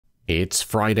It's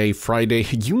Friday.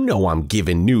 You know I'm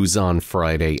giving news on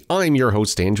Friday. I'm your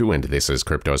host, Andrew, and this is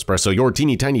Crypto Espresso, your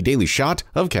teeny tiny daily shot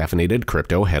of caffeinated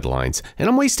crypto headlines. And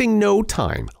I'm wasting no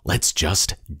time. Let's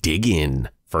just dig in.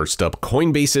 First up,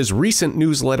 Coinbase's recent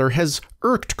newsletter has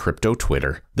irked crypto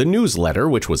Twitter. The newsletter,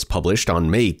 which was published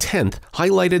on May 10th,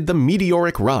 highlighted the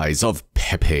meteoric rise of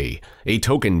Pepe, a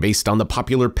token based on the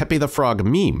popular Pepe the Frog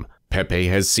meme. Pepe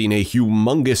has seen a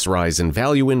humongous rise in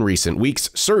value in recent weeks,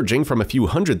 surging from a few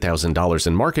 $100,000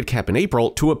 in market cap in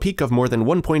April to a peak of more than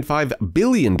 $1.5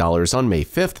 billion on May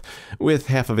 5th, with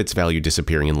half of its value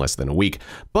disappearing in less than a week.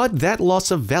 But that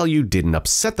loss of value didn't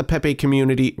upset the Pepe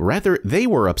community, rather they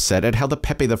were upset at how the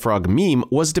Pepe the Frog meme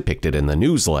was depicted in the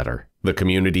newsletter. The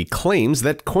community claims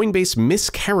that Coinbase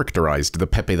mischaracterized the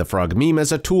Pepe the Frog meme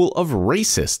as a tool of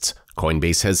racists.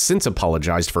 Coinbase has since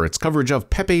apologized for its coverage of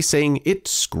Pepe, saying it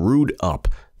screwed up.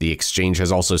 The exchange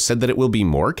has also said that it will be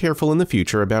more careful in the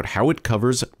future about how it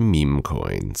covers meme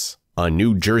coins. A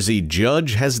New Jersey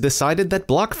judge has decided that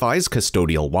BlockFi's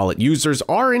custodial wallet users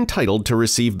are entitled to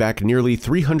receive back nearly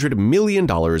 $300 million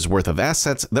worth of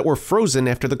assets that were frozen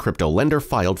after the crypto lender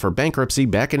filed for bankruptcy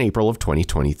back in April of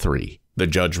 2023. The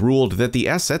judge ruled that the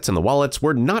assets in the wallets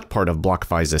were not part of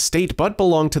BlockFi's estate but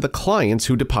belonged to the clients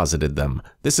who deposited them.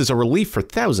 This is a relief for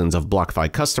thousands of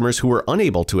BlockFi customers who were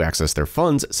unable to access their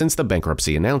funds since the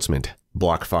bankruptcy announcement.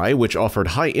 BlockFi, which offered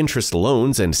high-interest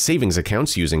loans and savings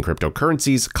accounts using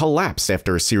cryptocurrencies, collapsed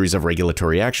after a series of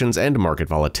regulatory actions and market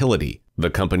volatility. The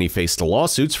company faced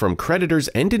lawsuits from creditors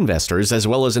and investors, as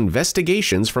well as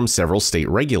investigations from several state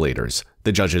regulators.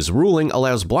 The judge's ruling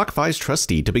allows BlockFi's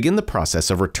trustee to begin the process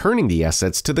of returning the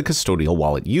assets to the custodial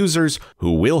wallet users,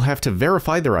 who will have to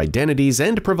verify their identities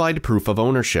and provide proof of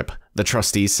ownership. The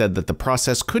trustee said that the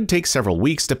process could take several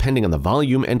weeks depending on the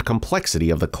volume and complexity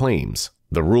of the claims.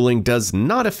 The ruling does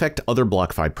not affect other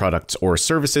BlockFi products or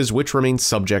services, which remain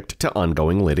subject to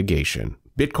ongoing litigation.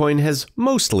 Bitcoin has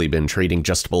mostly been trading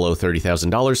just below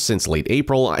 $30,000 since late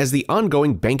April, as the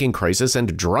ongoing banking crisis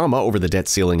and drama over the debt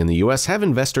ceiling in the US have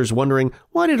investors wondering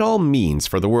what it all means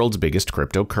for the world's biggest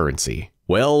cryptocurrency.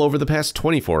 Well, over the past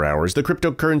 24 hours, the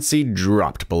cryptocurrency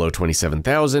dropped below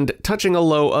 $27,000, touching a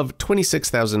low of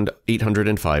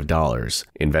 $26,805.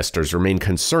 Investors remain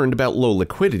concerned about low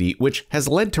liquidity, which has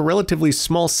led to relatively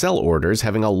small sell orders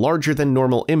having a larger than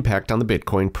normal impact on the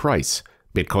Bitcoin price.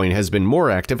 Bitcoin has been more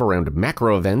active around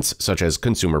macro events such as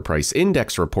consumer price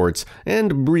index reports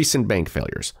and recent bank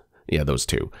failures. Yeah, those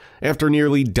two. After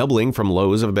nearly doubling from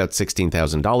lows of about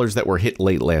 $16,000 that were hit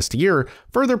late last year,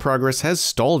 further progress has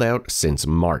stalled out since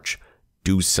March.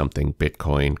 Do something,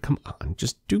 Bitcoin. Come on,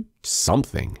 just do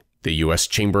something. The U.S.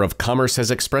 Chamber of Commerce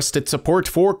has expressed its support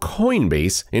for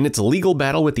Coinbase in its legal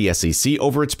battle with the SEC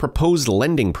over its proposed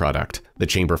lending product. The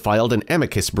chamber filed an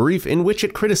amicus brief in which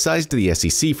it criticized the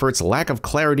SEC for its lack of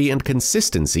clarity and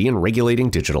consistency in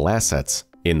regulating digital assets.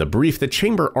 In the brief, the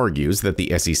chamber argues that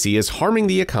the SEC is harming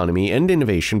the economy and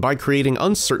innovation by creating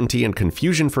uncertainty and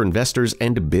confusion for investors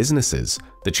and businesses.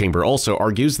 The chamber also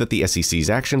argues that the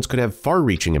SEC's actions could have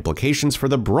far-reaching implications for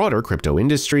the broader crypto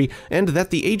industry and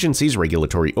that the agency's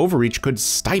regulatory overreach could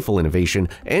stifle innovation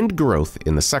and growth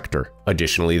in the sector.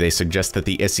 Additionally, they suggest that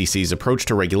the SEC's approach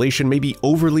to regulation may be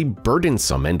overly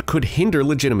burdensome and could hinder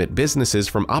legitimate businesses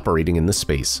from operating in the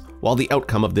space. While the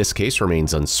outcome of this case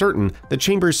remains uncertain, the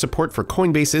chamber's support for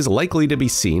Coinbase is likely to be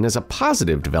seen as a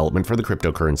positive development for the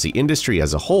cryptocurrency industry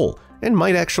as a whole, and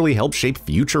might actually help shape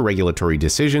future regulatory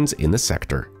decisions in the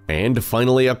sector. And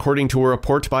finally, according to a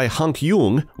report by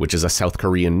Hunk-Young, which is a South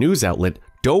Korean news outlet,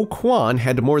 Do Kwon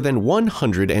had more than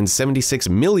 $176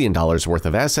 million worth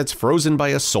of assets frozen by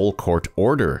a sole court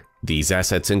order. These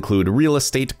assets include real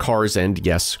estate, cars, and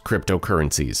yes,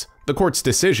 cryptocurrencies. The court's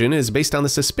decision is based on the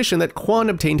suspicion that Kwon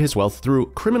obtained his wealth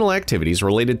through criminal activities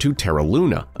related to Terra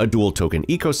Luna, a dual-token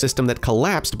ecosystem that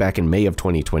collapsed back in May of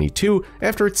 2022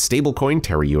 after its stablecoin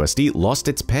Terra USD lost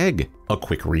its peg. A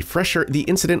quick refresher, the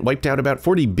incident wiped out about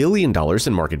 $40 billion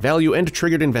in market value and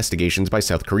triggered investigations by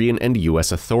South Korean and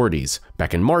US authorities.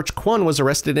 Back in March, Kwon was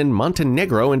arrested in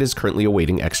Montenegro and is currently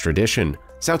awaiting extradition.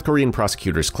 South Korean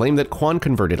prosecutors claim that Kwon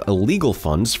converted illegal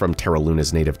funds from Terra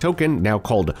Luna's native token, now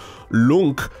called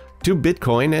LUNC, to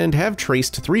Bitcoin and have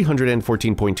traced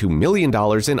 $314.2 million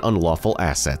in unlawful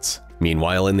assets.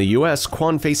 Meanwhile, in the US,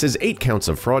 Kwon faces 8 counts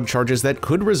of fraud charges that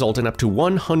could result in up to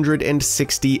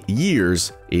 160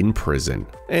 years in prison.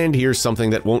 And here's something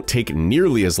that won't take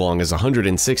nearly as long as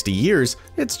 160 years.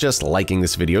 It's just liking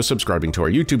this video, subscribing to our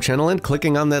YouTube channel, and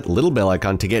clicking on that little bell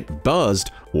icon to get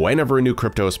buzzed whenever a new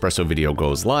Crypto Espresso video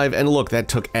goes live. And look, that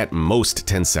took at most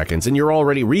 10 seconds, and you're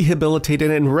already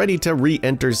rehabilitated and ready to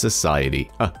re-enter society.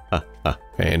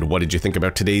 And what did you think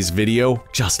about today's video?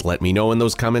 Just let me know in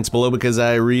those comments below, because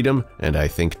I read them and I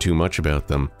think too much about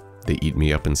them. They eat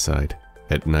me up inside.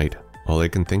 At night, all I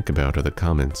can think about are the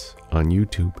comments on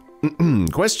YouTube.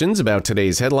 Questions about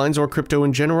today's headlines or crypto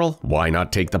in general? Why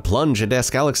not take the plunge and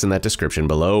ask Alex in that description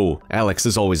below. Alex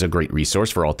is always a great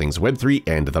resource for all things Web3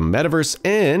 and the metaverse,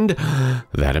 and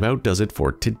that about does it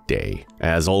for today.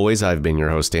 As always, I've been your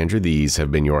host, Andrew. These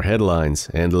have been your headlines,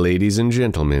 and ladies and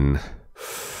gentlemen,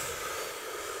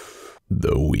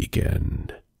 the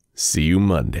weekend. See you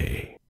Monday.